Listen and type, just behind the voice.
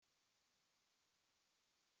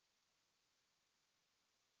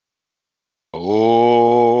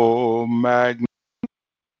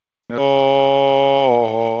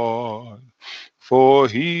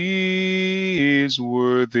is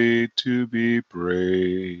worthy to be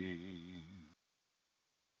praised.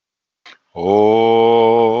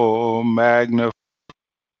 Oh, magnify,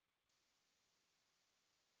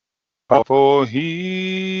 for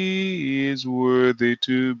he is worthy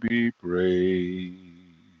to be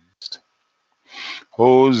praised.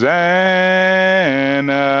 Hosanna,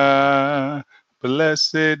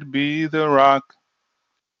 blessed be the rock.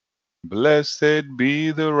 Blessed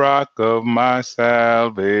be the rock of my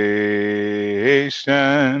salvation.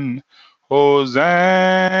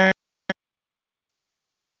 Hosanna,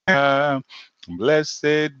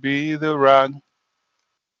 blessed be the rock.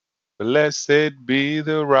 Blessed be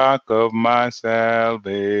the rock of my salvation.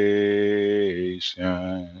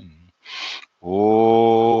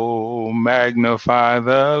 Oh, magnify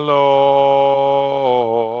the Lord,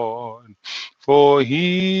 for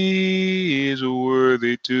he is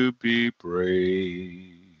worthy to be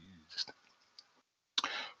praised.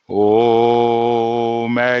 Oh,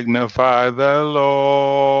 magnify the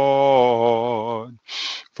Lord,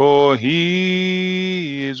 for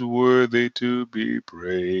he is worthy to be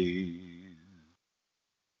praised.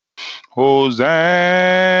 Hosanna,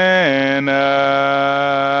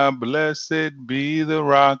 blessed be the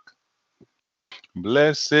rock.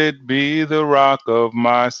 Blessed be the rock of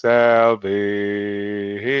my salvation.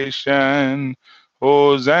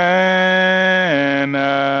 Hosanna,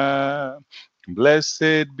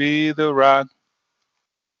 blessed be the rock.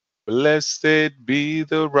 Blessed be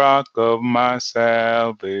the rock of my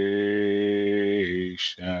salvation.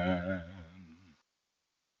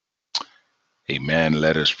 Amen.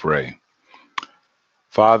 Let us pray.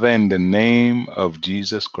 Father, in the name of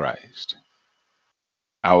Jesus Christ,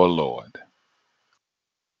 our Lord.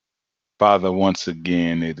 Father, once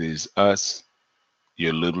again, it is us,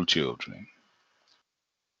 your little children,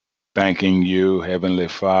 thanking you, Heavenly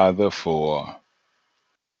Father, for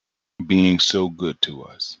being so good to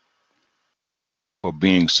us, for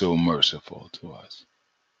being so merciful to us,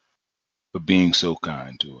 for being so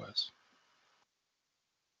kind to us.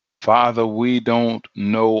 Father, we don't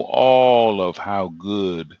know all of how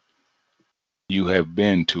good you have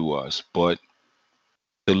been to us, but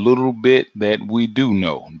the little bit that we do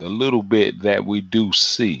know, the little bit that we do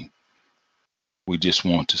see, we just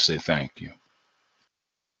want to say thank you.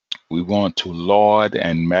 We want to laud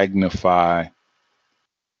and magnify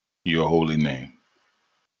your holy name,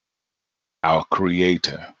 our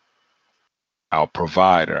creator, our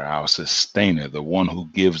provider, our sustainer, the one who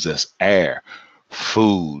gives us air,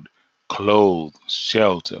 food, clothes,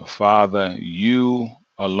 shelter. Father, you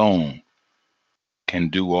alone can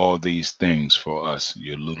do all these things for us,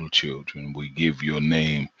 your little children. We give your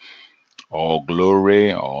name all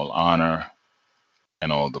glory, all honor,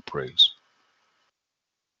 and all the praise.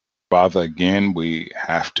 Father, again, we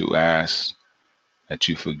have to ask that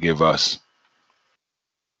you forgive us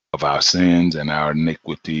of our sins and our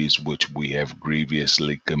iniquities which we have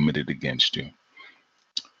grievously committed against you.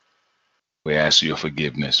 We ask your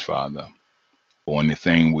forgiveness, Father, for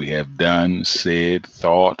anything we have done, said,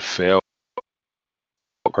 thought, felt,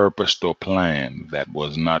 purposed, or planned that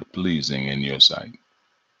was not pleasing in your sight.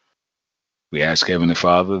 We ask, Heavenly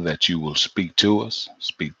Father, that you will speak to us,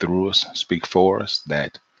 speak through us, speak for us,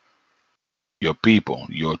 that your people,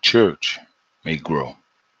 your church, may grow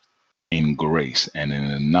in grace and in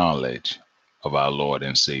the knowledge of our Lord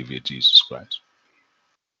and Savior Jesus Christ.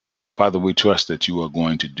 Father, we trust that you are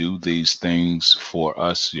going to do these things for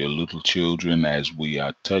us, your little children, as we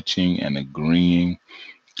are touching and agreeing,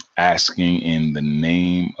 asking in the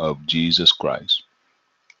name of Jesus Christ,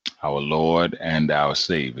 our Lord and our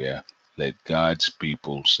Savior. Let God's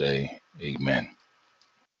people say amen.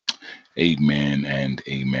 Amen and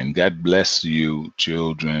amen. God bless you,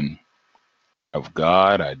 children of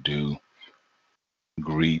God. I do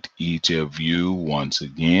greet each of you once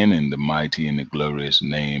again in the mighty and the glorious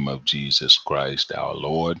name of Jesus Christ, our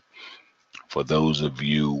Lord. For those of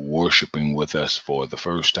you worshiping with us for the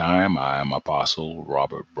first time, I am Apostle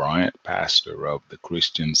Robert Bryant, pastor of the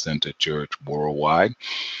Christian Center Church Worldwide,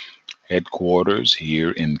 headquarters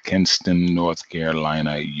here in Kinston, North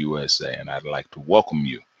Carolina, USA. And I'd like to welcome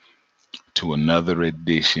you to another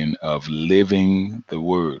edition of Living the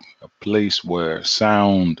Word, a place where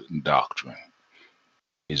sound doctrine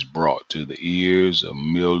is brought to the ears of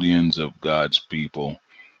millions of God's people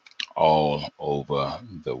all over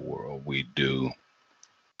the world. We do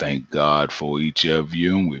thank God for each of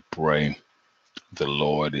you, and we pray the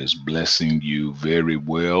Lord is blessing you very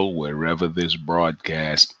well wherever this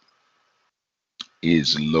broadcast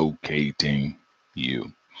is locating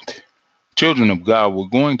you. Children of God, we're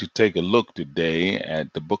going to take a look today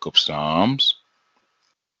at the book of Psalms,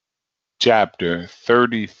 chapter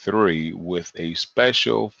 33 with a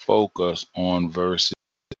special focus on verses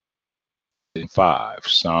 5.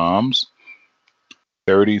 Psalms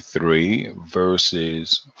 33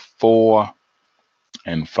 verses 4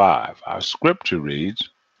 and 5. Our scripture reads,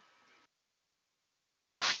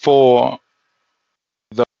 "For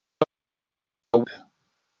the Lord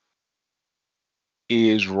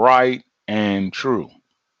is right and true.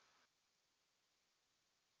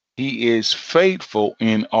 He is faithful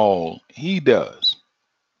in all he does.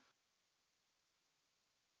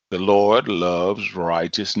 The Lord loves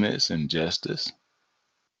righteousness and justice.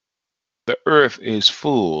 The earth is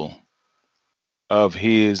full of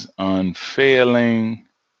his unfailing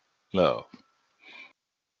love."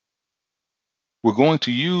 We're going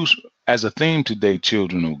to use as a theme today,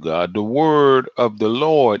 children of God, the word of the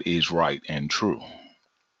Lord is right and true.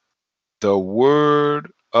 The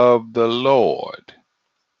word of the Lord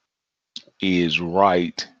is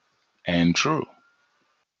right and true.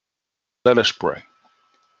 Let us pray.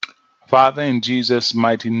 Father, in Jesus'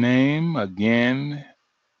 mighty name, again,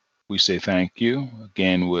 we say thank you.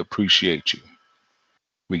 Again, we appreciate you.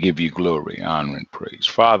 We give you glory, honor, and praise.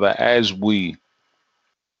 Father, as we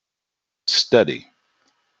study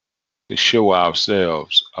to show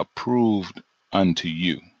ourselves approved unto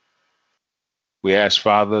you, we ask,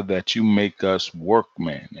 Father, that you make us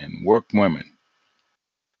workmen and workwomen,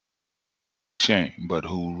 shame, but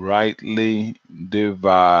who rightly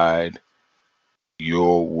divide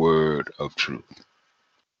your word of truth.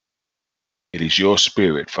 It is your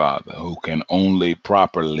spirit, Father, who can only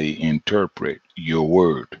properly interpret your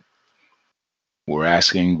word. We're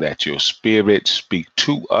asking that your spirit speak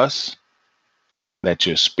to us, that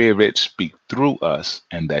your spirit speak through us,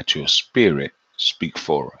 and that your spirit speak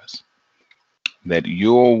for us, that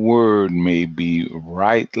your word may be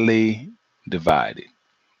rightly divided.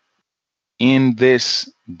 In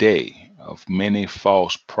this day of many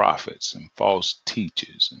false prophets and false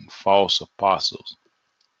teachers and false apostles,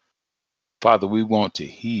 Father, we want to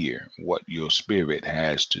hear what your spirit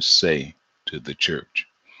has to say to the church.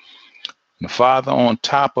 And Father, on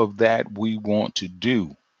top of that, we want to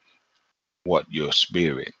do what your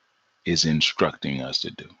spirit is instructing us to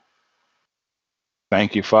do.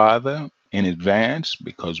 Thank you, Father, in advance,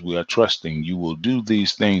 because we are trusting you will do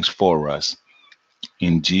these things for us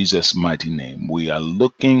in Jesus' mighty name. We are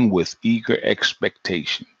looking with eager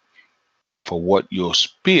expectation for what your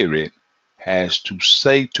spirit has to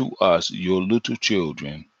say to us, your little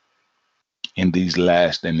children, in these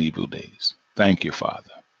last and evil days. Thank you,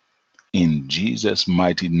 Father. In Jesus'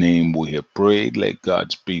 mighty name we have prayed. Let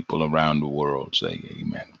God's people around the world say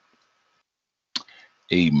amen.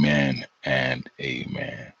 Amen and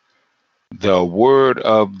amen. The word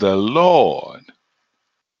of the Lord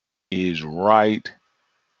is right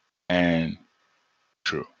and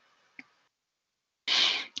true.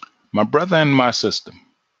 My brother and my sister,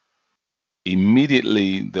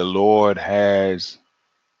 immediately the Lord has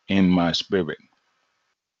in my spirit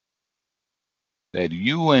that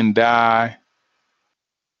you and I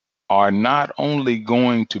are not only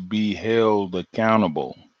going to be held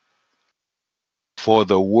accountable for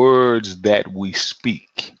the words that we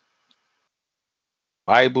speak.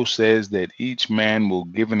 Bible says that each man will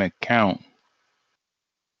give an account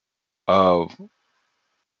of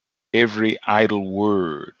every idle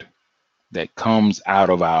word that comes out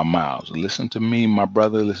of our mouths. Listen to me, my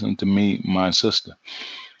brother. Listen to me, my sister.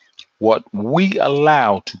 What we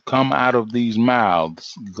allow to come out of these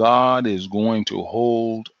mouths, God is going to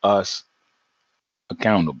hold us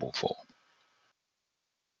accountable for.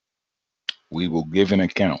 We will give an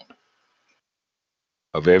account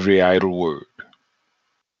of every idle word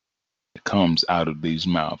that comes out of these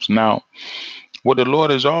mouths. Now, what the Lord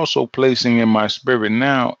is also placing in my spirit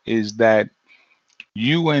now is that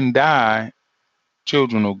you and I,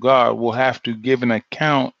 children of God, will have to give an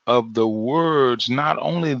account of the words not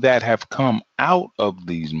only that have come out of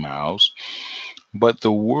these mouths, but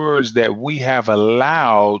the words that we have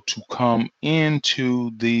allowed to come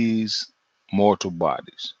into these mortal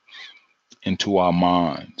bodies, into our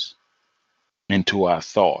minds, into our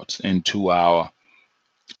thoughts, into our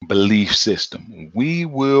belief system. We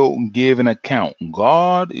will give an account.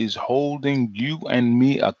 God is holding you and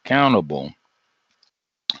me accountable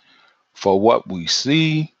for what we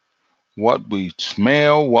see, what we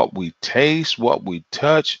smell, what we taste, what we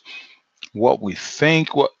touch, what we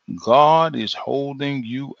think. What God is holding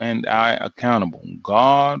you and I accountable.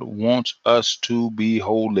 God wants us to be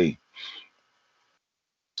holy.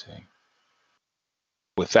 See?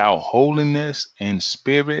 Without holiness in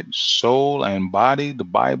spirit, soul, and body, the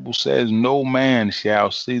Bible says no man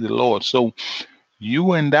shall see the Lord. So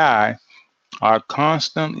you and I are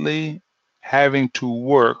constantly having to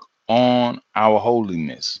work on our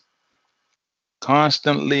holiness.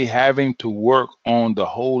 Constantly having to work on the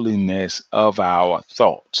holiness of our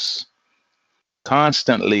thoughts.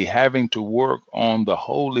 Constantly having to work on the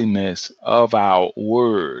holiness of our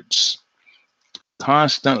words.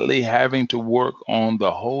 Constantly having to work on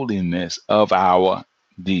the holiness of our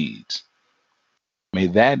deeds. May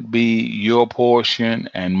that be your portion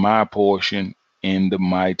and my portion in the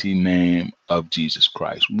mighty name of Jesus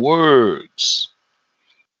Christ. Words,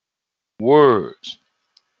 words,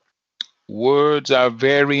 words are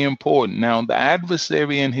very important. Now, the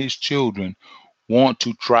adversary and his children want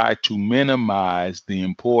to try to minimize the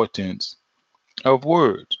importance of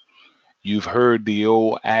words. You've heard the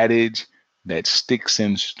old adage that sticks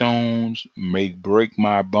and stones may break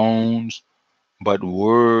my bones, but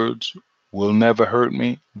words will never hurt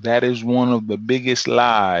me. That is one of the biggest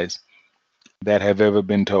lies that have ever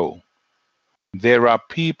been told. There are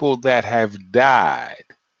people that have died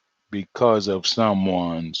because of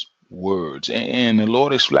someone's words. And the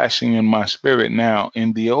Lord is flashing in my spirit now.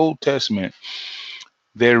 In the Old Testament,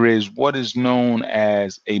 there is what is known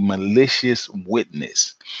as a malicious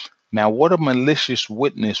witness. Now, what a malicious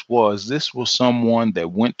witness was, this was someone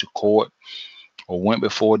that went to court or went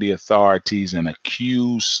before the authorities and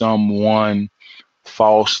accused someone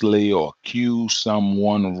falsely or accused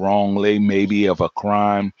someone wrongly, maybe of a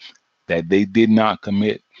crime that they did not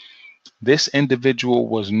commit. This individual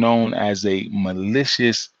was known as a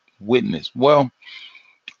malicious witness. Well,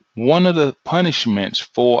 one of the punishments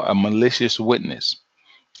for a malicious witness,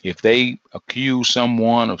 if they accuse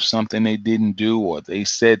someone of something they didn't do, or they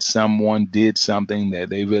said someone did something that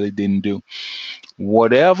they really didn't do,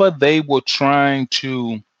 whatever they were trying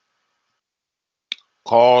to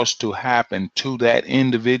cause to happen to that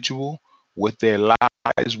individual with their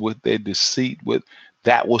lies, with their deceit, with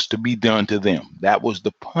that was to be done to them. That was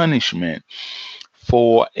the punishment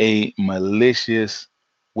for a malicious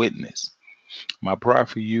witness. My prayer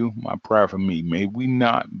for you, my prayer for me, may we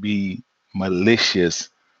not be malicious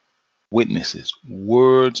witnesses.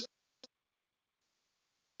 Words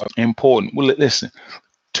are important. Well, listen,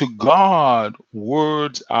 to God,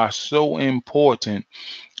 words are so important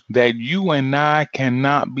that you and I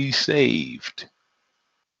cannot be saved.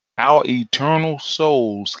 Our eternal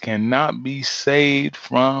souls cannot be saved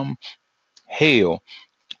from hell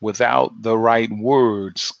without the right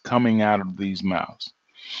words coming out of these mouths.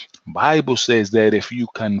 Bible says that if you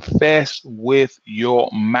confess with your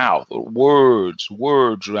mouth, words,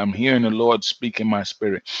 I'm hearing the Lord speak in my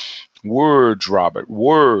spirit. Words, Robert,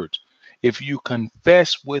 words. If you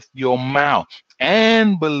confess with your mouth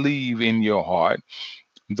and believe in your heart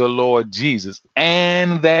the Lord Jesus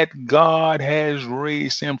and that God has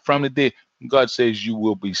raised him from the dead, God says you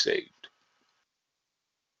will be saved.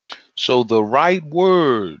 So the right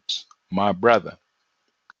words, my brother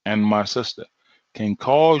and my sister, can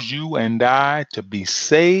cause you and I to be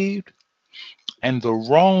saved, and the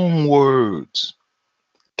wrong words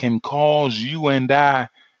can cause you and I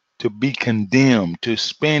to be condemned, to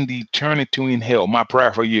spend eternity in hell. My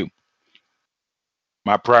prayer for you,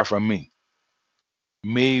 my prayer for me,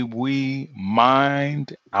 may we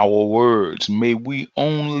mind our words. May we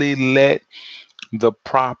only let the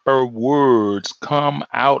proper words come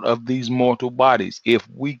out of these mortal bodies. If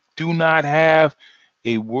we do not have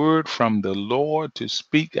a word from the Lord to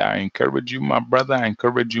speak, I encourage you, my brother, I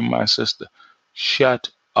encourage you, my sister, shut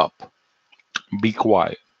up, be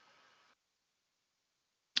quiet.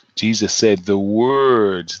 Jesus said, the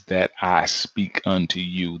words that I speak unto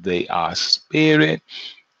you, they are spirit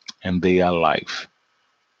and they are life.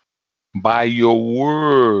 By your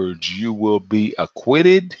words, you will be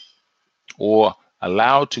acquitted or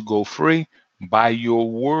allowed to go free. By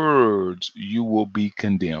your words, you will be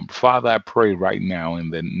condemned. Father, I pray right now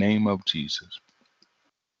in the name of Jesus,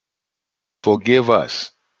 forgive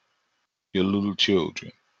us, your little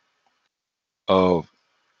children, of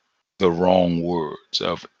the wrong words,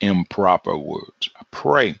 of improper words. I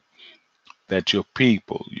pray that your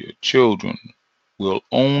people, your children,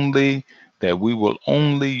 that we will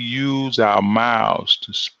only use our mouths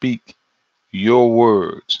to speak your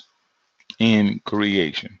words in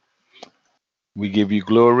creation. We give you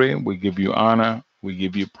glory, we give you honor, we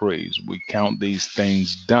give you praise. We count these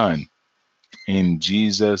things done. In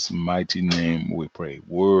Jesus' mighty name we pray.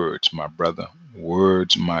 Words, my brother,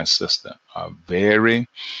 words, my sister, are very,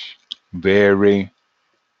 very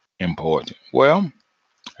important. Well,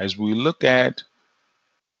 as we look at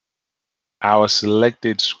our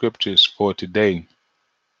selected scriptures for today,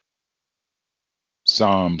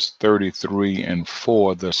 Psalms 33 and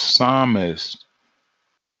 4, the psalmist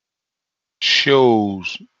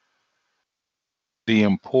shows the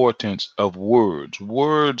importance of words.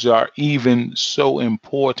 Words are even so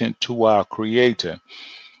important to our Creator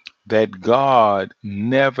that God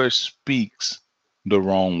never speaks the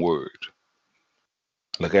wrong word.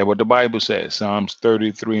 Look at what the Bible says, Psalms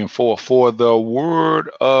 33:4. For the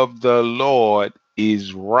word of the Lord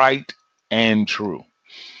is right and true.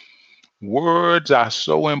 Words are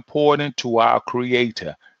so important to our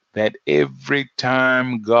Creator that every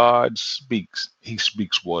time God speaks, He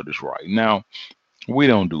speaks what is right. Now, we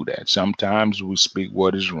don't do that. Sometimes we speak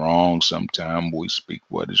what is wrong. Sometimes we speak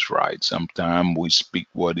what is right. Sometimes we speak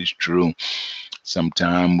what is true.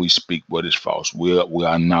 Sometimes we speak what is false. We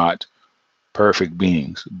are not perfect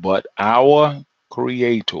beings, but our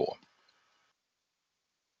Creator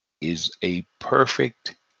is a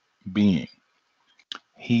perfect being.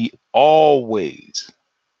 He always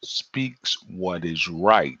speaks what is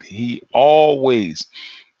right. He always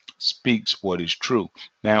speaks what is true.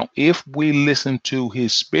 Now, if we listen to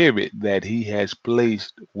His Spirit that He has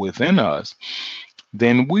placed within us,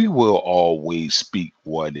 then we will always speak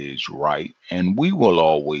what is right and we will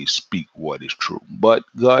always speak what is true. But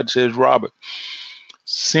God says, Robert,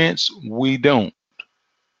 since we don't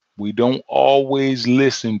always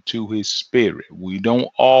listen to His Spirit. We don't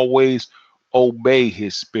always obey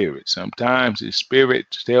His Spirit. Sometimes His Spirit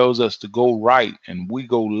tells us to go right and we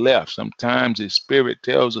go left. Sometimes His Spirit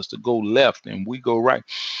tells us to go left and we go right.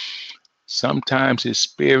 Sometimes His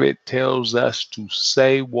Spirit tells us to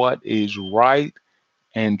say what is right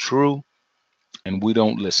and true, and we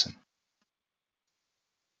don't listen.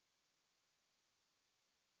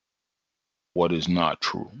 What is not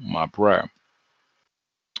true? My prayer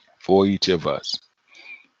for each of us,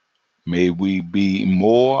 may we be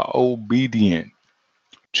more obedient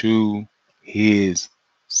to His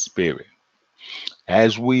Spirit.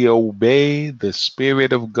 As we obey the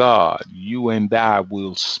Spirit of God, you and I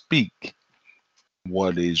will speak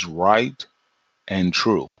what is right and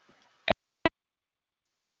true.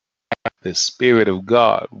 The Spirit of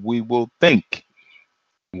God, we will think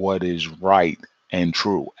what is right and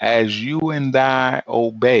true. As you and I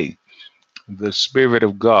obey the Spirit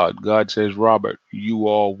of God, God says, Robert, you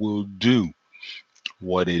all will do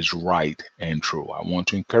what is right and true. I want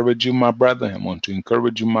to encourage you, my brother. I want to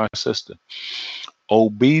encourage you, my sister.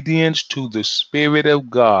 Obedience to the Spirit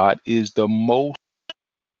of God is the most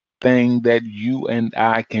thing that you and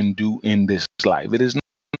I can do in this life. It is not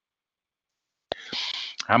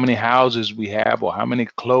how many houses we have or how many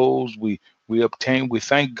clothes we obtain. We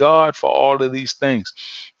thank God for all of these things.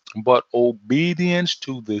 But obedience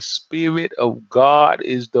to the Spirit of God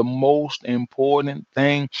is the most important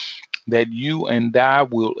thing that you and I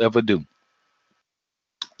will ever do.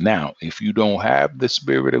 Now, if you don't have the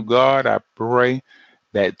Spirit of God, I pray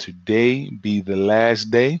that today be the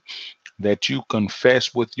last day that you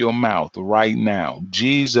confess with your mouth right now,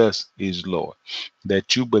 Jesus is Lord,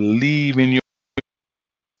 that you believe in your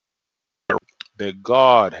that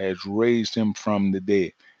God has raised him from the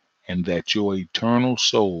dead, and that your eternal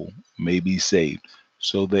soul may be saved,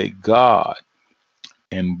 so that God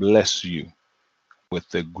can bless you with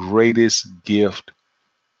the greatest gift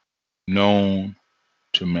known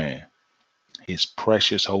to man, his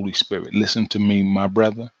precious Holy Spirit. Listen to me, my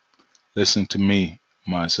brother. Listen to me,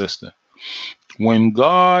 my sister. When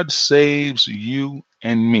God saves you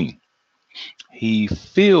and me, He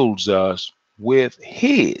fills us with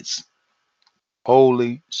His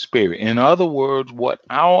Holy Spirit. In other words, what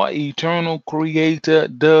our eternal Creator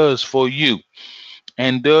does for you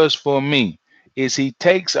and does for me is He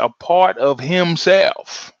takes a part of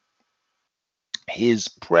Himself, His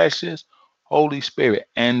precious Holy Spirit,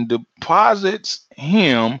 and deposits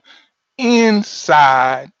Him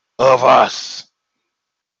inside of us.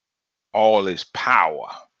 All His power,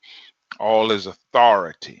 all His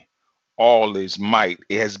authority, all His might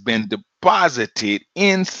has been deposited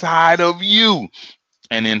inside of you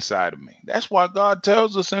and inside of me. That's why God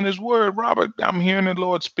tells us in His Word, Robert, I'm hearing the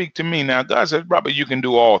Lord speak to me. Now, God says, Robert, you can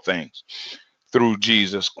do all things through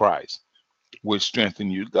Jesus Christ, which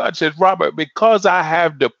strengthen you. God says, Robert, because I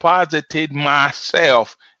have deposited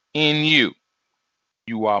myself in you,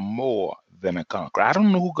 you are more than a conqueror. I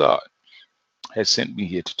don't know who God has sent me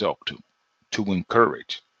here to talk to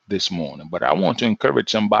encourage this morning. But I want to encourage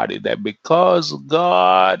somebody that because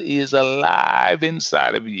God is alive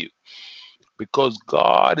inside of you, because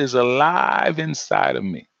God is alive inside of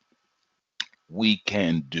me, we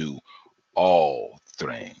can do all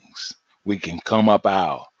things. We can come up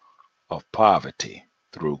out of poverty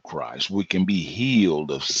through Christ. We can be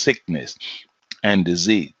healed of sickness and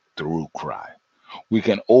disease through Christ. We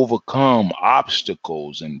can overcome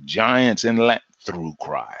obstacles and giants and through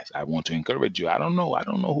Christ. I want to encourage you. I don't know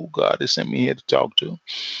who God has sent me here to talk to,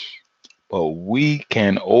 but we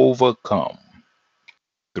can overcome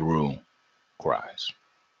through Christ.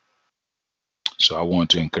 So I want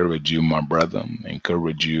to encourage you, my brother,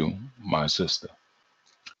 encourage you, my sister.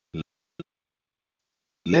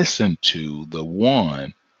 Listen to the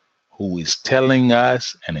one who is telling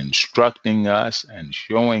us and instructing us and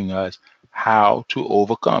showing us how to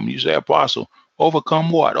overcome. You say, Apostle,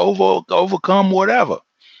 overcome what? Overcome whatever.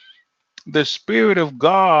 The Spirit of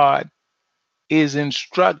God is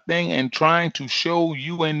instructing and trying to show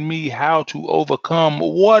you and me how to overcome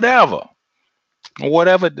whatever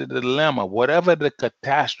the dilemma, whatever the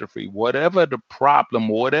catastrophe, whatever the problem,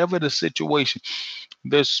 whatever the situation.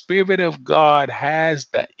 The Spirit of God has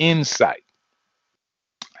the insight,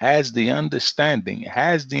 has the understanding,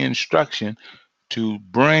 has the instruction to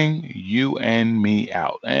bring you and me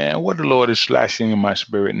out. And what the Lord is flashing in my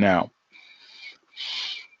spirit now,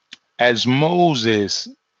 as Moses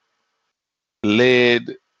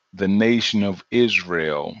led the nation of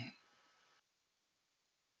Israel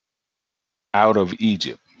out of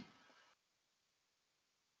Egypt,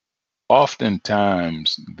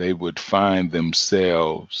 oftentimes they would find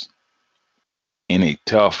themselves in a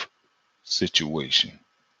tough situation.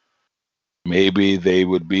 Maybe they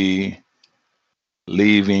would be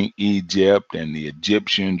leaving Egypt and the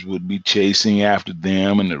Egyptians would be chasing after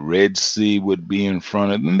them and the Red Sea would be in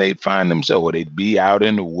front of them. They'd find themselves, or they'd be out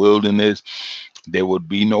in the wilderness. There would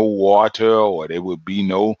be no water, or there would be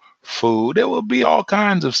no food. There would be all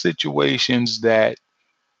kinds of situations that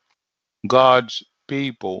God's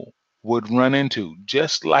people would run into,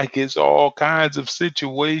 just like it's all kinds of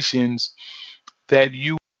situations that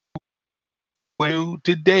you do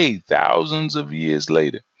today, thousands of years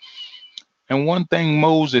later. And one thing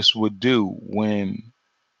Moses would do when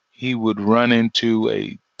he would run into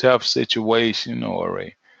a tough situation or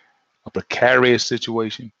a precarious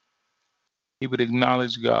situation, he would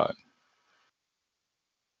acknowledge God.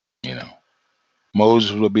 You know,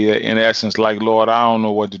 Moses would be in essence like, Lord, I don't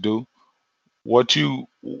know what to do. What you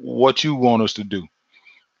want us to do?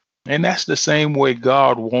 And that's the same way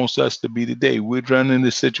God wants us to be today. We're running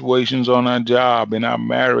into situations on our job, in our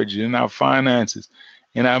marriage, in our finances.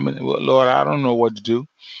 And Lord, I don't know what to do.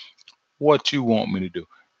 What you want me to do?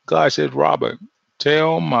 God said, Robert,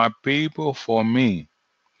 tell my people for me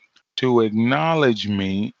to acknowledge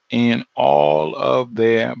me in all of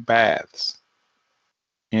their paths,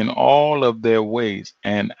 in all of their ways,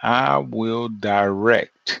 and I will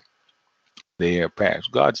direct their paths.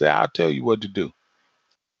 God said, I'll tell you what to do.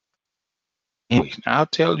 Anyway, I'll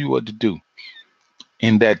tell you what to do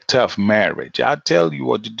in that tough marriage. I'll tell you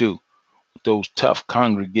what to do with those tough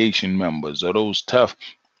congregation members or those tough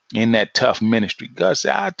in that tough ministry. God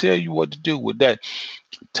said, I'll tell you what to do with that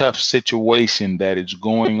tough situation that is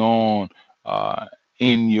going on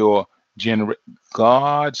in your generation.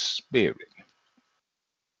 God's Spirit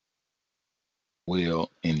will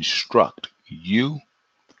instruct you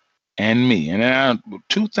and me. And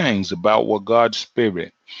two things about what God's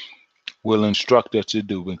Spirit will instruct us to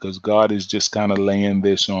do, because God is just kind of laying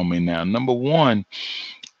this on me now. Number one,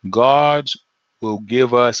 God will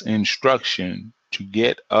give us instruction to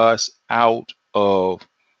get us out of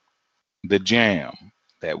the jam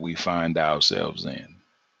that we find ourselves in.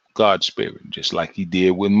 God's Spirit, just like he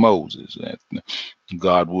did with Moses.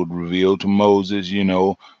 God would reveal to Moses,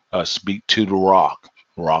 speak to the rock,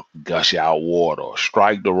 gush out water, or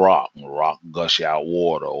strike the rock gush out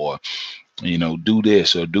water, or do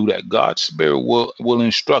this or do that. God's Spirit will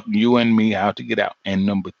instruct you and me how to get out. And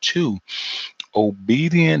number two,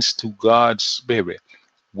 obedience to God's Spirit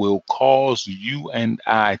will cause you and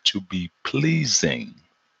I to be pleasing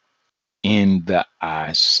in the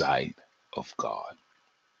eyesight of God.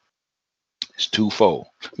 It's twofold.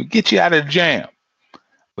 It'll get you out of the jam,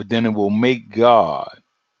 but then it will make God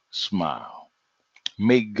smile.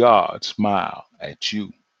 Make God smile at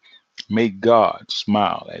you. Make God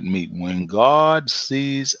smile at me. When God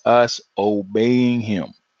sees us obeying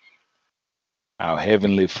him, our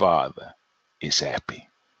Heavenly Father is happy.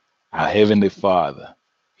 Our Heavenly Father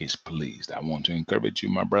is pleased. I want to encourage you,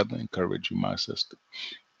 my brother, encourage you, my sister.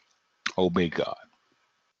 Obey God.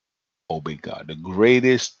 Obey God. The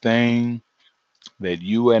greatest thing that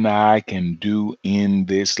you and I can do in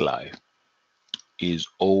this life is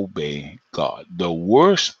obey God. The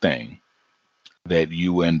worst thing that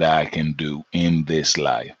you and I can do in this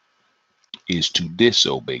life is to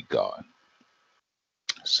disobey God.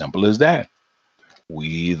 Simple as that. We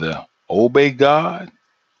either obey God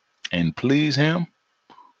and please him,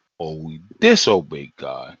 or we disobey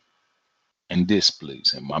God and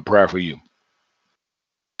displease him. My prayer for you,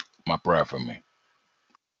 my prayer for me,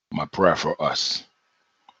 My prayer for us,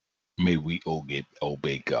 may we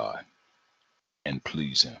obey God and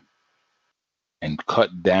please Him and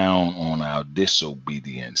cut down on our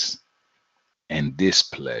disobedience and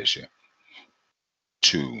displeasure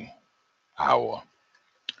to our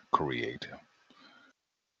Creator.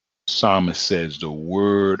 Psalmist says the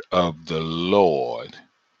word of the Lord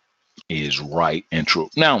is right and true.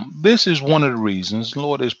 Now, this is one of the reasons the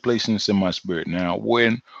Lord is placing this in my spirit now.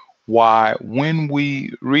 When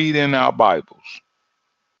we read in our Bibles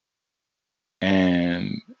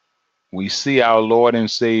and we see our Lord and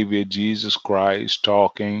Savior Jesus Christ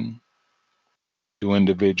talking to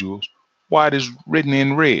individuals, why it is written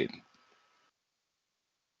in red.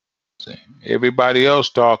 See, everybody else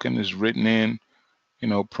talking is written in,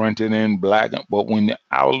 printed in black. But when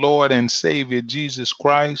our Lord and Savior Jesus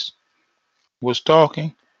Christ was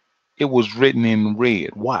talking, it was written in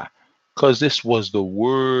red. Why? Because this was the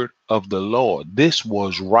word of the Lord. This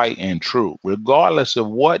was right and true. Regardless of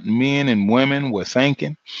what men and women were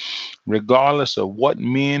thinking, regardless of what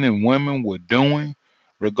men and women were doing,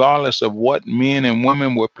 regardless of what men and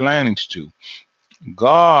women were planning to,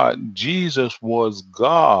 God, Jesus was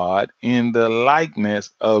God in the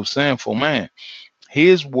likeness of sinful man.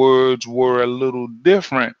 His words were a little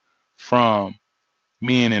different from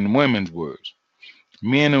men and women's words.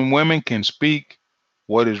 Men and women can speak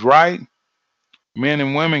what is right. Men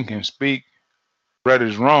and women can speak what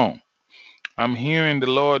is wrong. I'm hearing the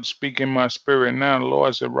Lord speak in my spirit now. The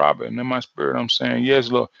Lord said, Robert, and in my spirit, I'm saying, yes,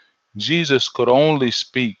 Lord. Jesus could only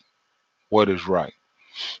speak what is right.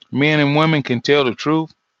 Men and women can tell the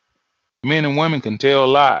truth. Men and women can tell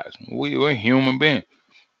lies. We're human beings.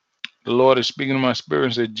 The Lord is speaking in my spirit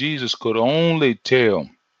and said, Jesus could only tell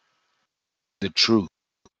the truth.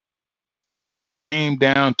 Came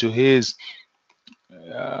down to him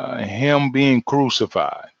being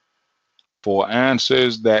crucified for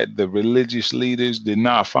answers that the religious leaders did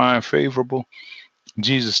not find favorable.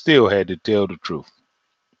 Jesus still had to tell the truth.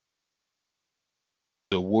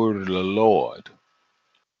 The word of the Lord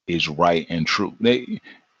is right and true.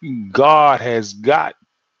 God has got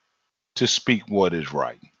to speak what is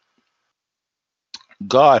right.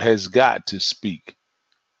 God has got to speak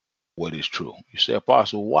what is true. You say,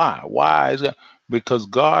 Apostle, why? Why is that? Because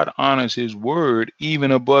God honors his word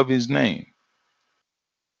even above his name.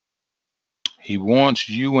 He wants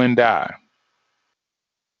you and I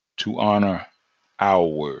to honor our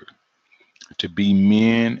word, to be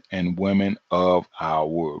men and women of our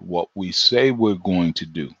word. What we say we're going to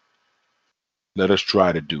do, let us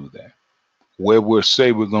try to do that. Where we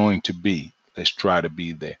say we're going to be, let's try to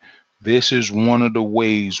be there. This is one of the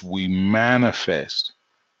ways we manifest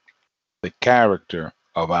the character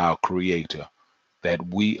of our Creator, that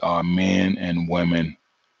we are men and women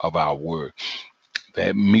of our word,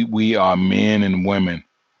 that we are men and women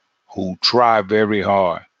who try very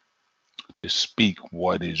hard to speak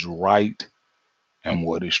what is right and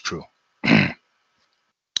what is true,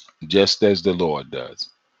 just as the Lord does.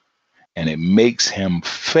 And it makes him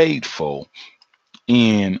faithful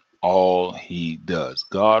in all he does.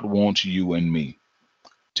 God wants you and me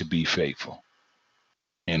to be faithful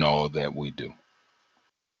in all that we do.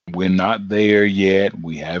 We're not there yet.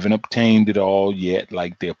 We haven't obtained it all yet.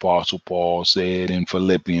 Like the Apostle Paul said in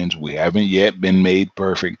Philippians, we haven't yet been made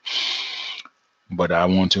perfect. But I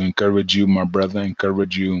want to encourage you, my brother,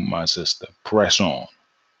 encourage you, my sister. Press on.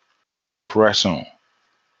 Press on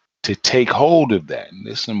to take hold of that.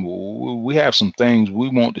 Listen, we have some things we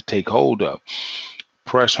want to take hold of.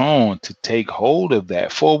 Press on to take hold of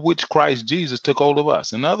that for which Christ Jesus took hold of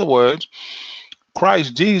us. In other words,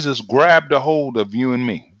 Christ Jesus grabbed a hold of you and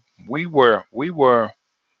me. We were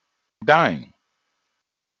dying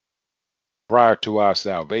prior to our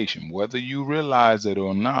salvation. Whether you realize it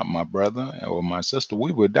or not, my brother or my sister,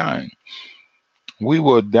 we were dying. We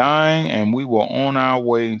were dying and we were on our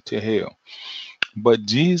way to hell. But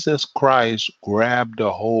Jesus Christ grabbed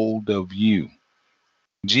a hold of you.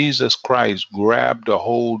 Jesus Christ grabbed a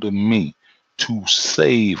hold of me to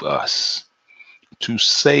save us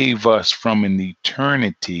from an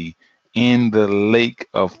eternity in the lake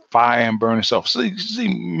of fire and burning sulfur.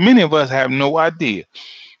 See, many of us have no idea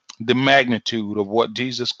the magnitude of what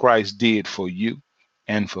Jesus Christ did for you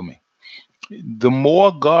and for me. The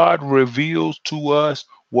more God reveals to us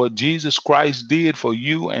what Jesus Christ did for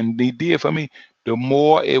you and he did for me, the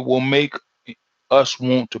more it will make us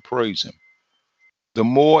want to praise him. The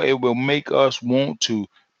more it will make us want to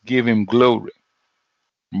give him glory.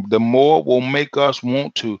 The more it will make us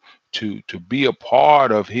want to be a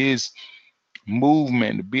part of his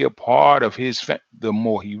movement, to be a part of his the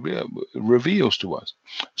more he reveals to us.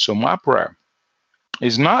 So my prayer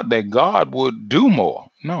It's not that God would do more.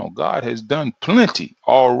 No, God has done plenty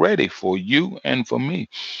already for you and for me.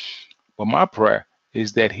 But my prayer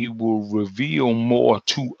is that he will reveal more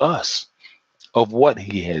to us of what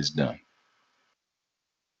he has done.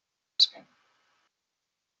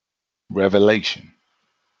 Revelation.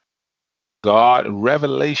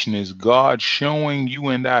 Revelation is God showing you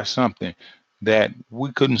and I something that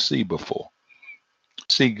we couldn't see before.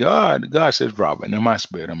 See, God says, Robert, in my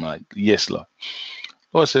spirit, I'm like, yes, Lord.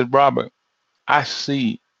 Lord says, Robert, I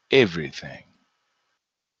see everything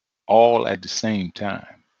all at the same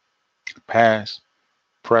time. Past,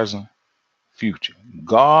 present, future.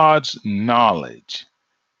 God's knowledge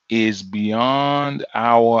is beyond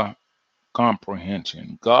our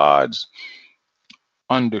comprehension. God's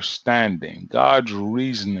understanding, God's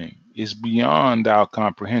reasoning is beyond our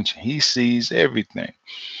comprehension. He sees everything.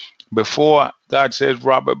 Before, God says,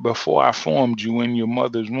 Robert, before I formed you in your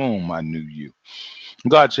mother's womb, I knew you.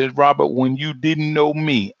 God says, Robert, when you didn't know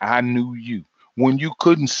me, I knew you. When you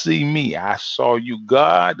couldn't see me, I saw you.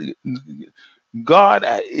 God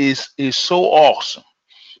is so awesome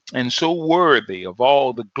and so worthy of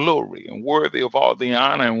all the glory and worthy of all the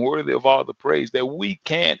honor and worthy of all the praise that we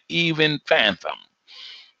can't even fathom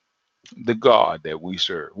the God that we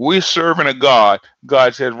serve. We're serving a God,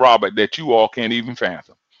 God says, Robert, that you all can't even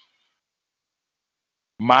fathom.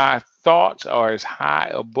 My thoughts are as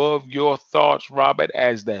high above your thoughts, Robert,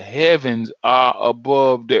 as the heavens are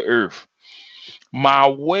above the earth. My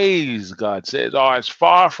ways, God says, are as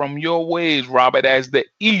far from your ways, Robert, as the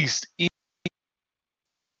east is.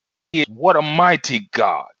 What a mighty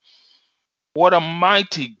God. What a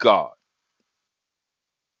mighty God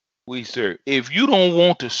we serve. If you don't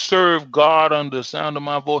want to serve God under the sound of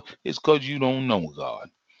my voice, it's because you don't know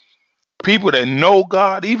God. People that know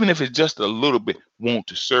God, even if it's just a little bit, want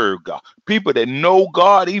to serve God. People that know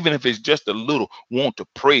God, even if it's just a little, want to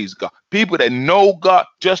praise God. People that know God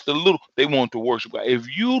just a little, they want to worship God. If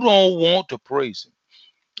you don't want to praise him,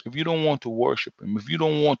 if you don't want to worship him, if you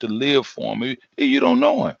don't want to live for him, you don't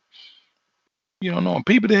know him. You don't know him.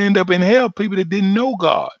 People that end up in hell, people that didn't know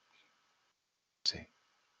God. See,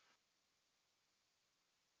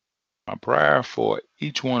 my prayer for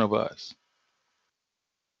each one of us,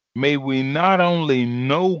 may we not only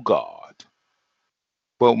know God,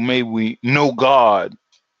 but may we know God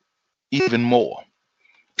even more.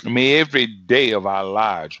 May every day of our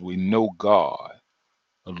lives we know God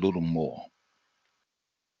a little more,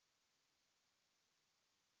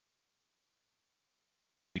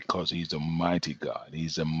 because he's a mighty God.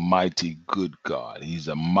 He's a mighty good God. He's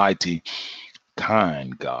a mighty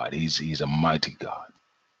kind God. He's a mighty God.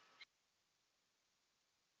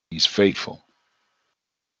 He's faithful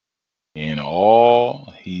in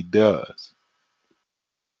all he does.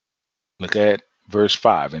 Look at verse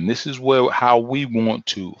 5, and this is where how we want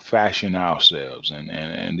to fashion ourselves,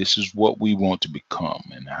 and this is what we want to become,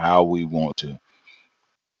 and how we want to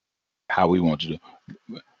do.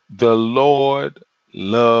 The Lord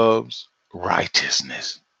loves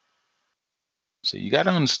righteousness. So you got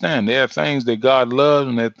to understand, there are things that God loves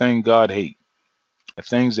and there are things God hates. There are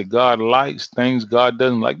things that God likes, things God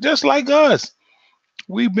doesn't like, just like us.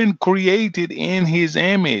 We've been created in his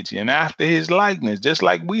image and after his likeness, just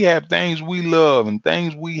like we have things we love and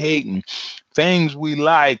things we hate and things we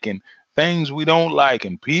like and things we don't like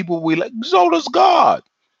and people we like. So does God.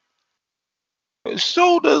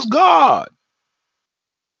 So does God.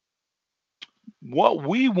 What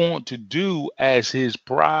we want to do as his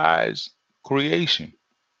prize creation,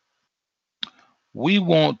 we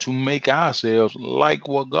want to make ourselves like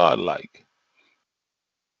what God like.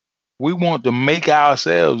 We want to make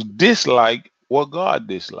ourselves dislike what God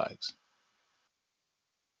dislikes.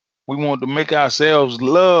 We want to make ourselves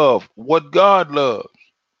love what God loves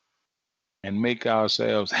and make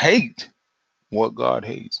ourselves hate what God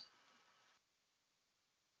hates.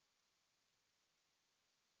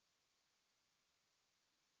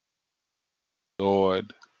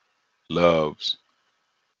 Lord loves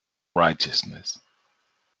righteousness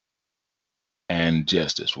and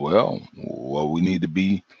justice. Well, what we need to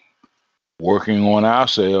be working on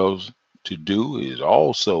ourselves to do is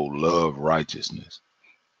also love righteousness,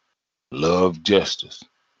 love justice.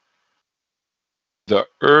 The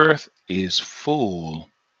earth is full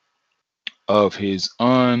of his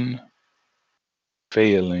unfailing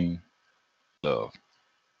love.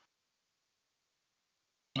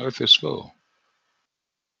 Earth is full.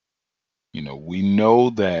 You know, we know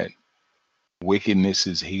that wickedness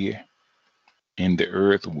is here in the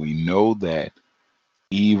earth. We know that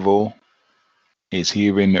evil is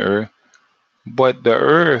here in the earth. But the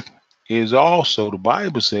earth is also, the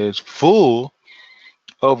Bible says, full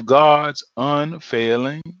of God's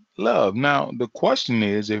unfailing love. Now, the question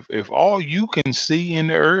is, if all you can see in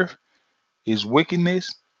the earth is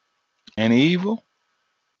wickedness and evil,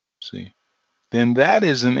 see, then that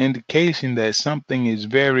is an indication that something is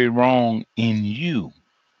very wrong in you.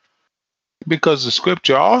 Because the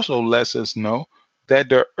scripture also lets us know that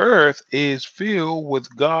the earth is filled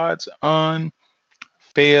with God's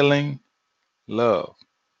unfailing love.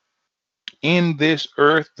 In this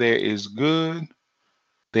earth, there is good,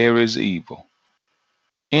 there is evil.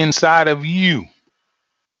 Inside of you,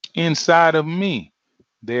 inside of me,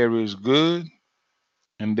 there is good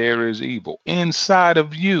and there is evil. Inside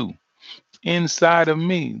of you, inside of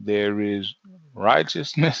me, there is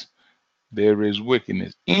righteousness, there is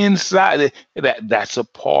wickedness. Inside that's a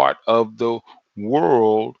part of the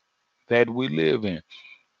world that we live in.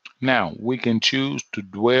 Now, we can choose to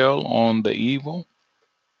dwell on the evil.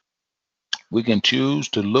 We can choose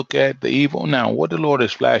to look at the evil. Now, what the Lord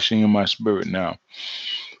is flashing in my spirit now,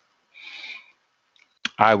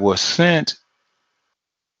 I was sent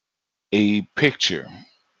a picture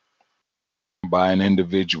by an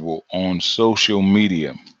individual on social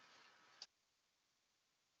media.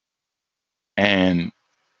 And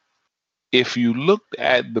if you looked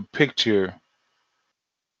at the picture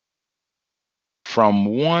from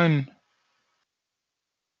one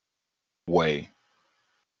way,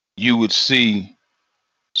 you would see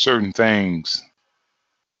certain things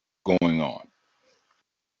going on.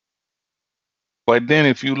 But then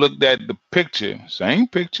if you looked at the picture, same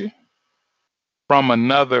picture, from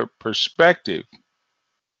another perspective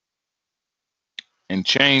and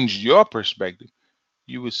changed your perspective,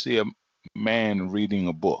 you would see a man reading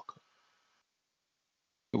a book.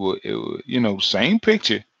 Same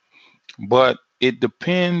picture, but it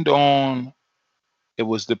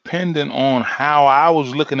was dependent on how I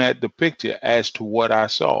was looking at the picture as to what I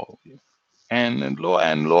saw. And the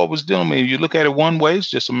Lord was dealing with me. If you look at it one way, it's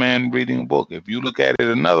just a man reading a book. If you look at it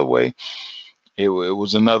another way, it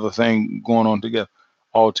was another thing going on together,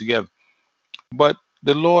 all together. But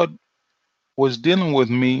the Lord was dealing with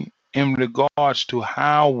me in regards to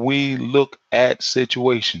how we look at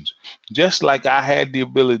situations. Just like I had the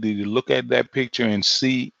ability to look at that picture and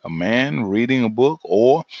see a man reading a book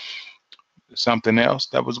or something else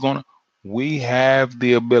that was going on, we have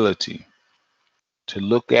the ability to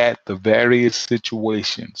look at the various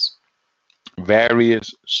situations,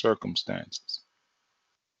 various circumstances,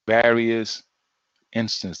 various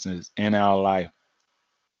instances in our life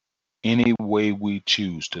any way we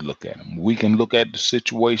choose to look at them. We can look at the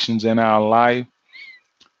situations in our life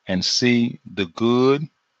and see the good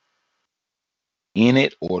in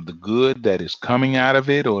it or the good that is coming out of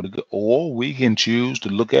it, or we can choose to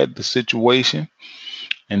look at the situation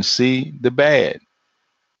and see the bad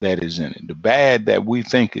that is in it, the bad that we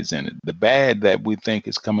think is in it, the bad that we think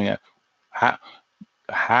is coming out.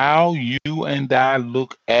 How you and I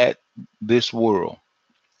look at this world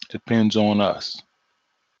depends on us.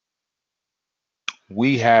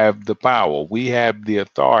 We have the power, we have the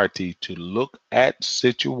authority to look at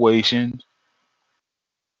situations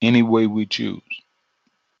any way we choose.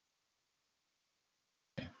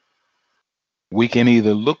 We can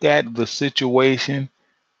either look at the situation,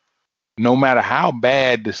 no matter how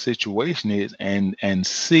bad the situation is, and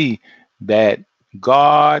see that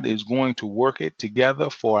God is going to work it together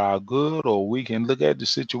for our good, or we can look at the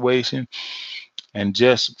situation and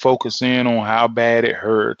just focus in on how bad it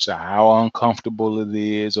hurts or how uncomfortable it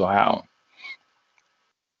is or how.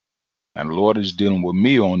 And the Lord is dealing with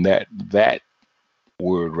me on that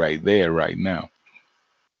word right there, right now.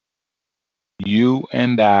 You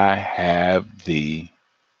and I have the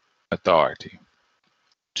authority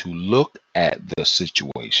to look at the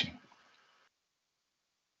situation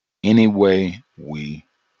any way we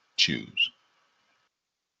choose.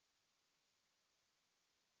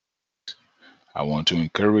 I want to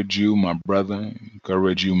encourage you, my brother,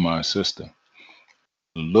 encourage you, my sister.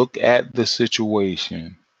 Look at the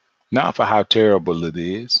situation, not for how terrible it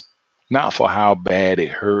is, not for how bad it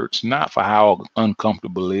hurts, not for how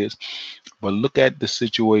uncomfortable it is, but look at the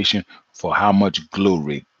situation for how much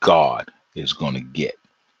glory God is going to get.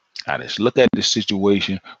 I just look at the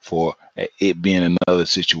situation for it being another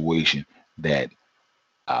situation that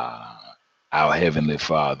our Heavenly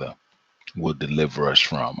Father will deliver us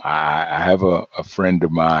from. I have a friend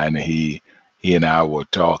of mine. He and I were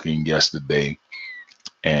talking yesterday,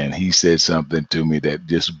 and he said something to me that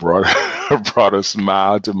just brought brought a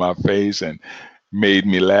smile to my face and made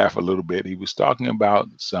me laugh a little bit. He was talking about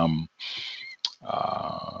some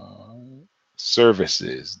uh,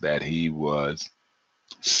 services that he was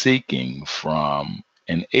seeking from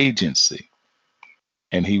an agency,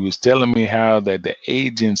 And he was telling me how that the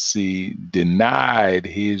agency denied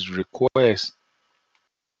his request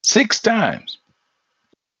 6 times.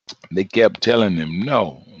 They kept telling him,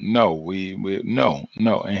 no, no, we no,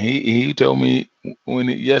 no. And he told me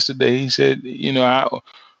yesterday, he said,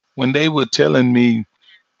 when they were telling me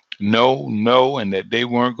no, no, and that they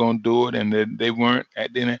weren't going to do it and that they weren't, and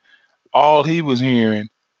then all he was hearing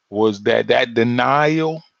was that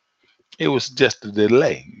denial. It was just a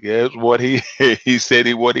delay. That's what he he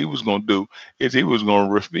said. What he was going to do is he was going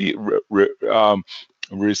to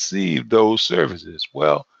receive those services.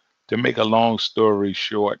 Well, to make a long story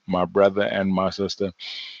short, my brother and my sister,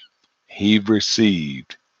 he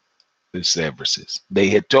received the services. They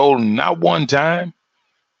had told him not one time,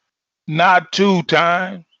 not 2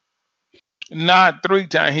 times, not 3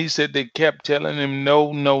 times. He said they kept telling him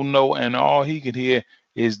no, no, no, and all he could hear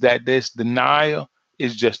is that this denial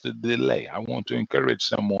is just a delay. I want to encourage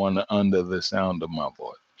someone under the sound of my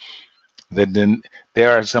voice that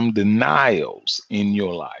there are some denials in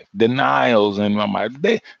your life, denials in my mind.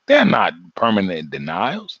 They're not permanent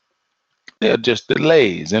denials. They're just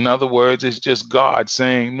delays. In other words, it's just God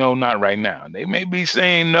saying no, not right now. They may be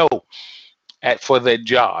saying no for that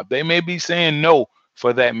job. They may be saying no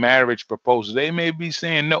for that marriage proposal. They may be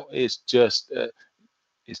saying no. It's just a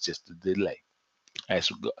delay. That's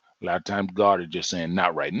a lot of times God is just saying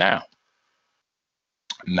not right now,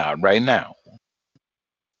 not right now.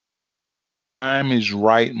 Time is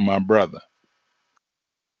right, my brother.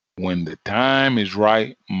 When the time is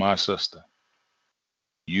right, my sister,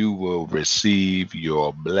 you will receive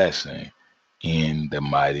your blessing in the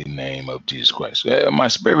mighty name of Jesus Christ. My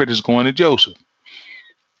spirit is going to Joseph.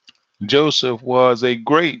 Joseph was a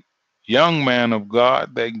great young man of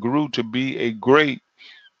God that grew to be a great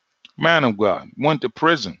man of God. Went to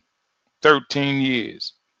prison 13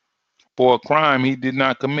 years for a crime he did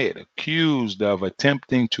not commit, accused of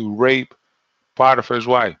attempting to rape Potiphar's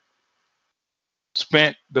wife.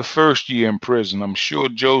 Spent the first year in prison. I'm sure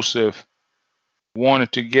Joseph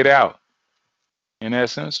wanted to get out. In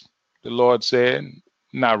essence, the Lord said,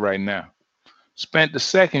 not right now. Spent the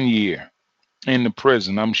second year in the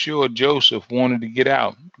prison. I'm sure Joseph wanted to get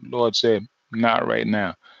out. The Lord said, not right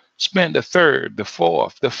now. Spent the third, the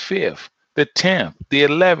fourth, the fifth, the 10th, the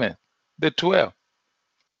 11th, the 12th.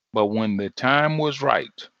 But when the time was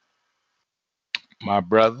right, my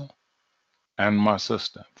brother and my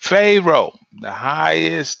sister, Pharaoh, the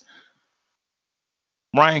highest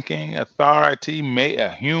ranking authority, a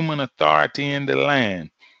human authority in the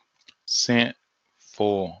land, sent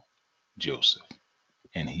for Joseph.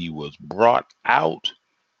 And he was brought out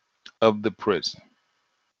of the prison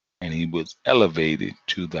and he was elevated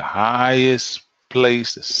to the highest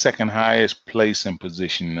place, the second highest place and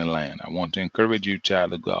position in the land. I want to encourage you,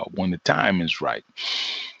 child of God, when the time is right,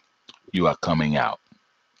 you are coming out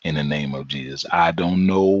in the name of Jesus. I don't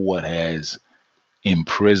know what has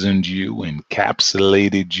imprisoned you,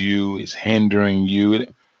 encapsulated you, is hindering you.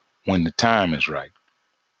 When the time is right,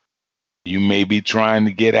 you may be trying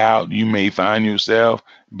to get out. You may find yourself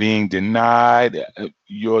being denied.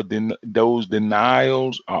 Those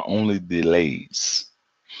denials are only delays.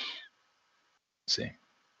 See,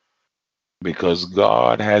 because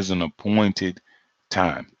God has an appointed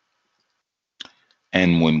time.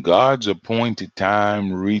 And when God's appointed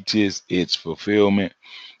time reaches its fulfillment,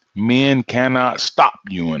 men cannot stop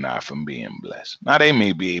you and I from being blessed. Now, they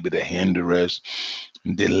may be able to hinder us,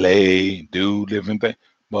 delay, do different things.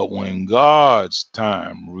 But when God's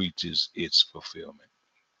time reaches its fulfillment,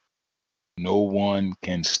 no one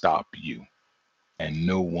can stop you and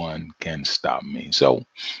no one can stop me. So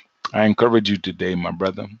I encourage you today, my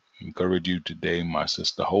brother, encourage you today, my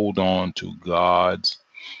sister, hold on to God's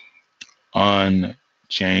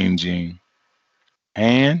unchanging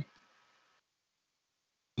hand.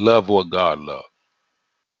 Love what God loves.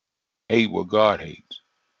 Hate what God hates.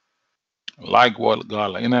 Like what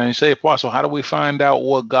God likes. And I say, Apostle, how do we find out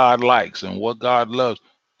what God likes and what God loves?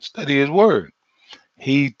 Study his word.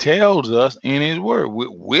 He tells us in his word.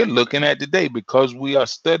 We're looking at today because we are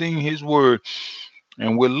studying his word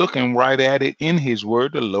and we're looking right at it in his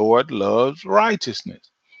word. The Lord loves righteousness.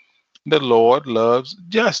 The Lord loves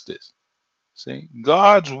justice. See,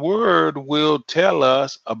 God's word will tell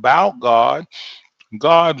us about God.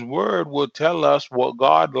 God's word will tell us what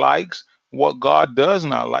God likes, what God does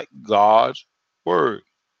not like. God's word.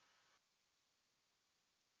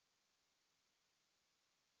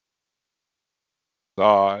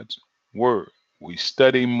 God's word. We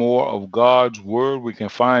study more of God's word, we can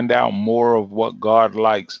find out more of what God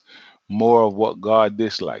likes, more of what God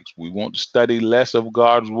dislikes. We want to study less of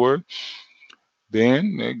God's word.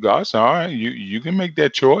 then God's all right. You can make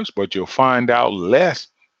that choice, but you'll find out less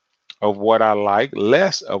of what I like,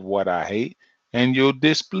 less of what I hate, and you'll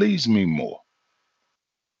displease me more.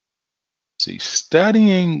 See,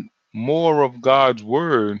 studying more of God's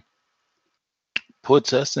word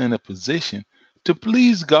puts us in a position to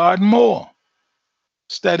please God more.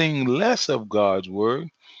 Studying less of God's word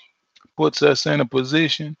puts us in a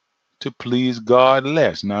position to please God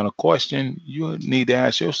less. Now, the question you need to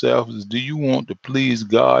ask yourself is, do you want to please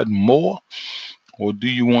God more, or do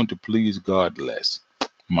you want to please God less?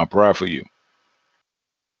 My prayer for you,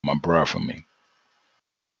 my prayer for me,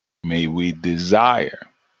 may we desire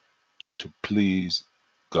to please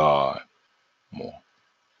God more.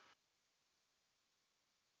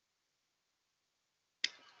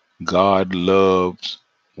 God loves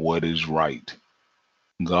what is right.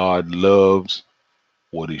 God loves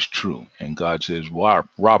what is true. And God says,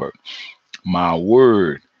 Robert, my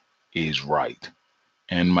word is right.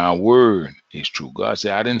 And my word is true. God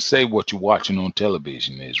said, I didn't say what you're watching on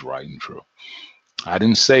television is right and true. I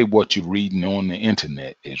didn't say what you're reading on the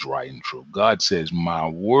internet is right and true. God says, my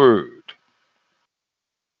word.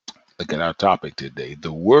 Look at our topic today.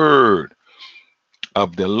 The word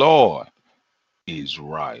of the Lord is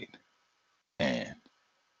right and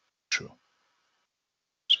true.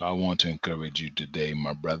 So I want to encourage you today,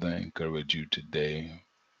 my brother, encourage you today,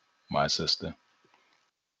 my sister.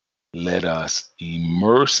 Let us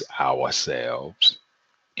immerse ourselves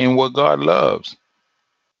in what God loves.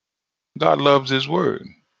 God loves his word.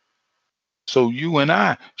 So you and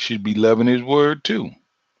I should be loving his word too.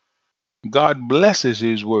 God blesses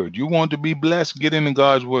his word. You want to be blessed? Get into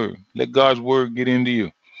God's word. Let God's word get into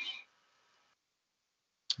you.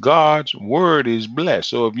 God's word is blessed.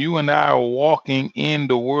 So if you and I are walking in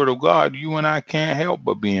the word of God, you and I can't help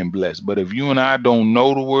but being blessed. But if you and I don't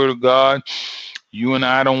know the word of God, you and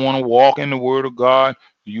I don't want to walk in the word of God,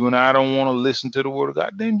 you and I don't want to listen to the word of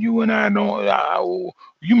God, then you and I don't,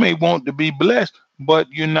 you may want to be blessed, but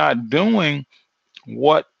you're not doing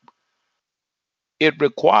what it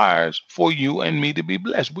requires for you and me to be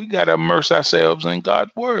blessed. We got to immerse ourselves in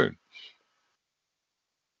God's word.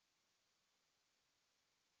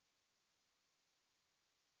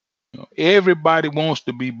 Everybody wants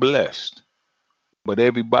to be blessed, but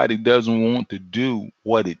everybody doesn't want to do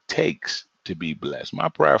what it takes to be blessed. My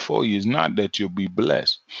prayer for you is not that you'll be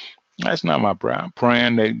blessed. That's not my prayer. I'm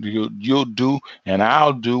praying that you'll do and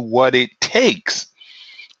I'll do what it takes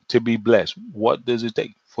to be blessed. What does it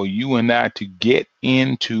take? For you and I to get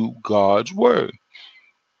into God's word.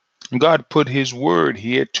 God put his word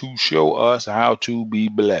here to show us how to be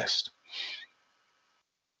blessed.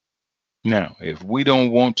 Now, if we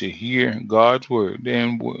don't want to hear God's word,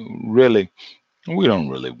 then we don't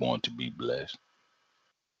really want to be blessed.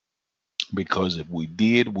 Because if we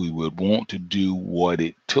did, we would want to do what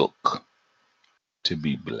it took to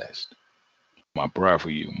be blessed. My prayer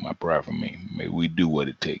for you, my prayer for me, may we do what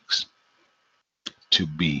it takes to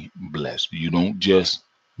be blessed. You don't just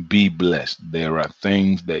be blessed. There are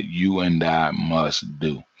things that you and I must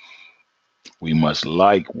do. We must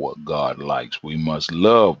like what God likes. We must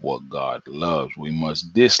love what God loves. We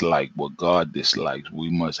must dislike what God dislikes. We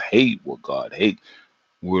must hate what God hates.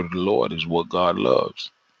 Word of the Lord is what God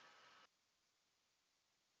loves.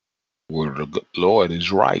 Word of the Lord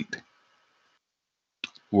is right.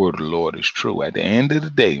 Word of the Lord is true. At the end of the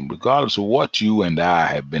day, regardless of what you and I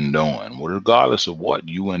have been doing, regardless of what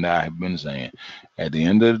you and I have been saying, at the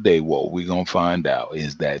end of the day, what we're going to find out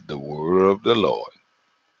is that the word of the Lord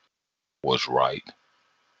was right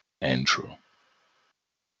and true.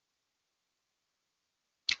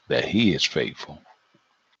 That he is faithful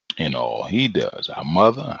in all he does. Our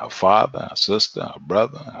mother, our father, our sister, our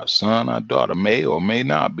brother, our son, our daughter may or may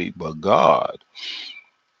not be, but God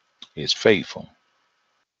is faithful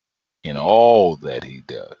in all that he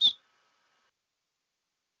does.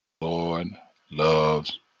 Lord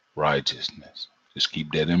loves righteousness. Just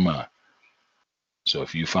keep that in mind. So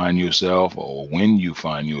if you find yourself, or when you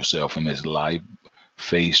find yourself in this life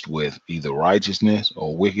faced with either righteousness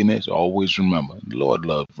or wickedness, always remember the Lord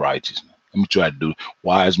loves righteousness. Let me try to do it.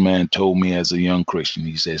 Wise man told me as a young Christian,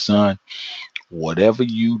 he said, son, whatever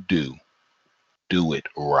you do it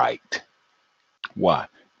right. Why?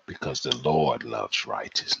 Because the Lord loves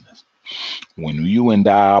righteousness. When you and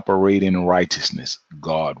I operate in righteousness,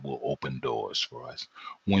 God will open doors for us.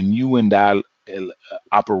 When you and I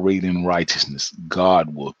operate in righteousness,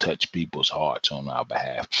 God will touch people's hearts on our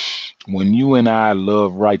behalf. When you and I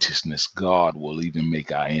love righteousness, God will even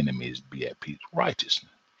make our enemies be at peace.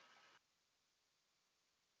 Righteousness.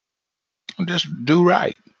 Just do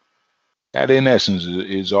right. That, in essence,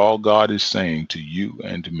 is all God is saying to you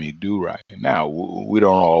and to me. Do right. Now, we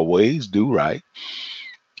don't always do right.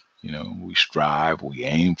 We strive, we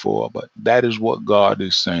aim for, but that is what God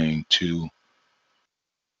is saying to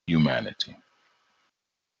humanity.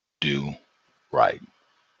 Do right.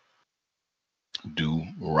 Do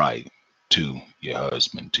right to your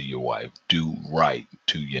husband, to your wife. Do right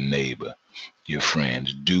to your neighbor, your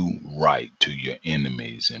friends. Do right to your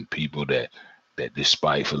enemies and people that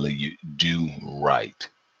despitefully you. Do right.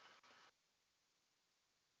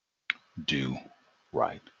 Do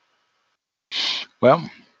right. Well,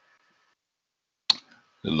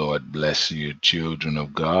 the Lord bless you, children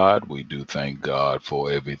of God. We do thank God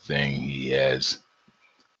for everything He has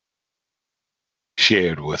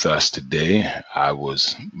shared with us today. I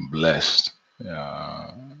was blessed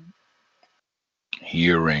uh,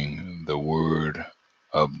 hearing the word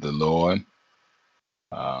of the Lord.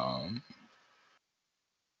 Um,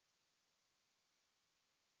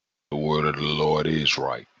 the word of the Lord is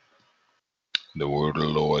right. The word of the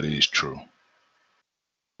Lord is true.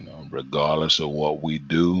 Regardless of what we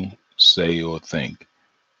do, say, or think,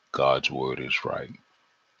 God's word is right.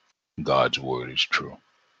 God's word is true.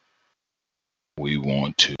 We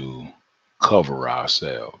want to cover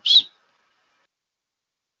ourselves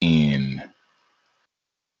in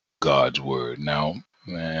God's word. Now,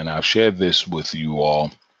 and I've shared this with you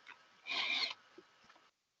all,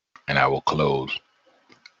 and I will close.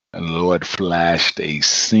 And the Lord flashed a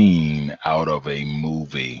scene out of a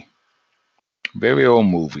movie, very old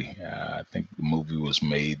movie. I think the movie was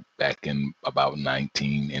made back in about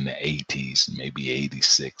 19 in the 80s, maybe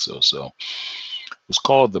 86 or so. It's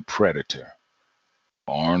called The Predator.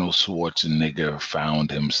 Arnold Schwarzenegger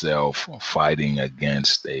found himself fighting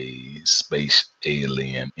against a space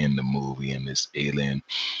alien in the movie, and this alien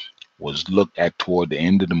was looked at toward the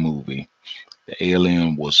end of the movie. The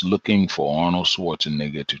alien was looking for Arnold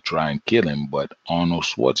Schwarzenegger to try and kill him, but Arnold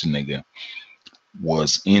Schwarzenegger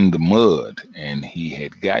was in the mud and he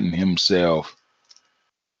had gotten himself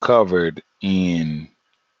covered in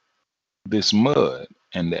this mud,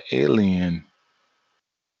 and the alien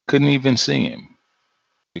couldn't even see him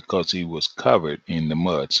because he was covered in the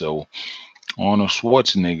mud. So Arnold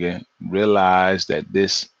Schwarzenegger realized that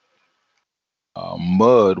this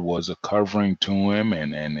mud was a covering to him,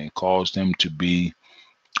 and it caused him to be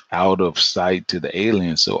out of sight to the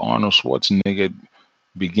alien. So Arnold Schwarzenegger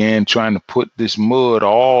began trying to put this mud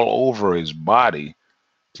all over his body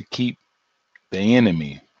to keep the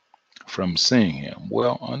enemy from seeing him.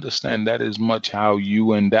 Well, understand that is much how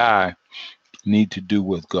you and I need to do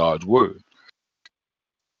with God's word.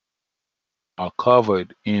 Are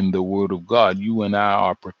covered in the word of God. You and I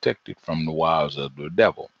are protected from the wiles of the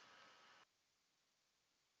devil.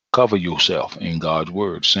 Cover yourself in God's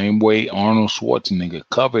word. Same way Arnold Schwarzenegger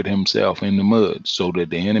covered himself in the mud so that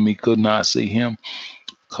the enemy could not see him.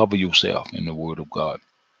 Cover yourself in the word of God,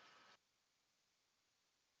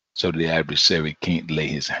 so the adversary can't lay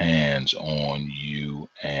his hands on you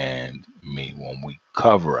and me. When we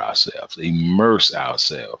cover ourselves, immerse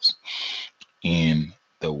ourselves in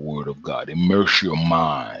the word of God, immerse your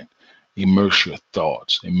mind, immerse your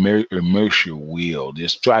thoughts, immerse your will.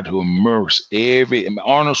 Just try to immerse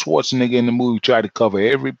Arnold Schwarzenegger in the movie tried to cover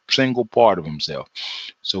every single part of himself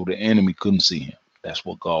so the enemy couldn't see him. That's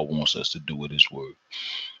what God wants us to do with his word.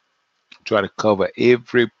 Try to cover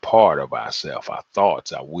every part of ourselves, our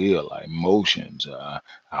thoughts, our will, our emotions,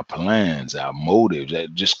 our plans, our motives.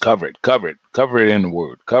 Just cover it, cover it, cover it in the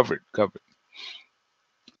word, cover it, cover it.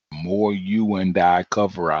 The more you and I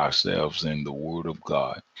cover ourselves in the word of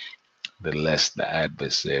God, the less the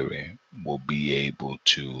adversary will be able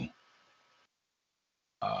to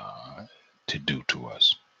do to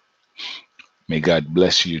us. May God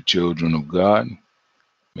bless you, children of God.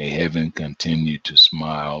 May heaven continue to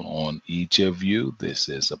smile on each of you. This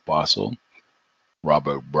is Apostle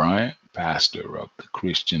Robert Bryant, pastor of the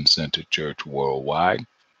Christian Center Church Worldwide,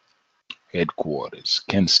 headquarters,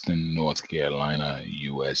 Kinston, North Carolina,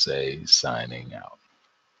 USA, signing out.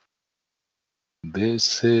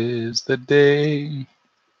 This is the day,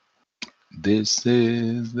 this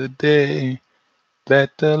is the day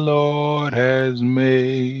that the Lord has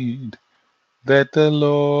made, that the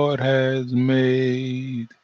Lord has made.